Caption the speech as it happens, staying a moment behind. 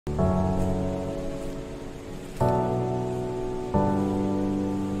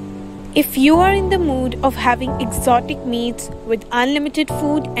If you are in the mood of having exotic meats with unlimited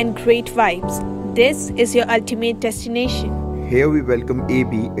food and great vibes, this is your ultimate destination. Here we welcome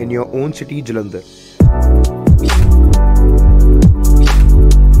AB in your own city, Jalandhar.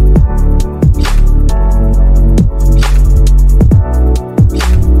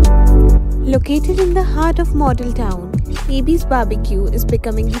 Located in the heart of model town, AB's Barbecue is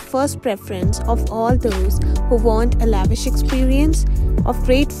becoming the first preference of all those who want a lavish experience of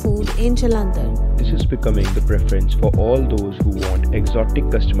great food in Jalandhar. This is becoming the preference for all those who want exotic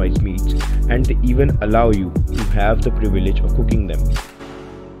customized meats, and they even allow you to have the privilege of cooking them.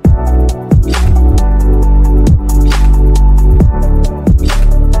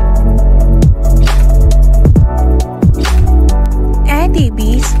 At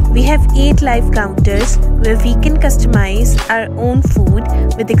AB's, we have 8 live counters where we can customize our own food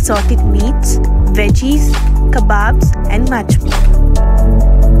with exotic meats, veggies, kebabs and much more.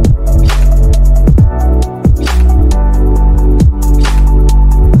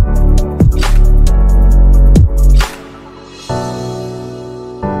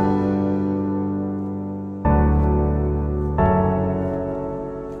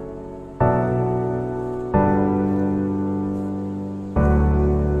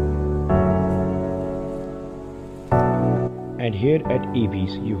 And here at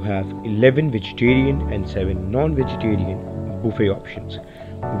AB's, you have 11 vegetarian and 7 non-vegetarian buffet options,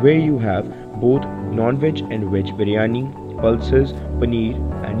 where you have both non-veg and veg biryani, pulses, paneer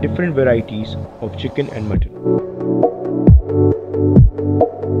and different varieties of chicken and mutton.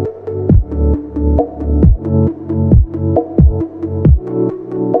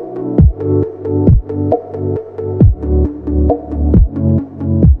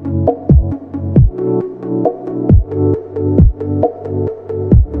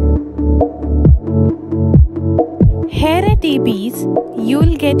 Here at AB's,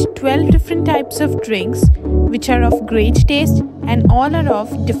 you'll get 12 different types of drinks which are of great taste and all are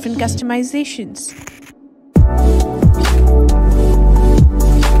of different customizations.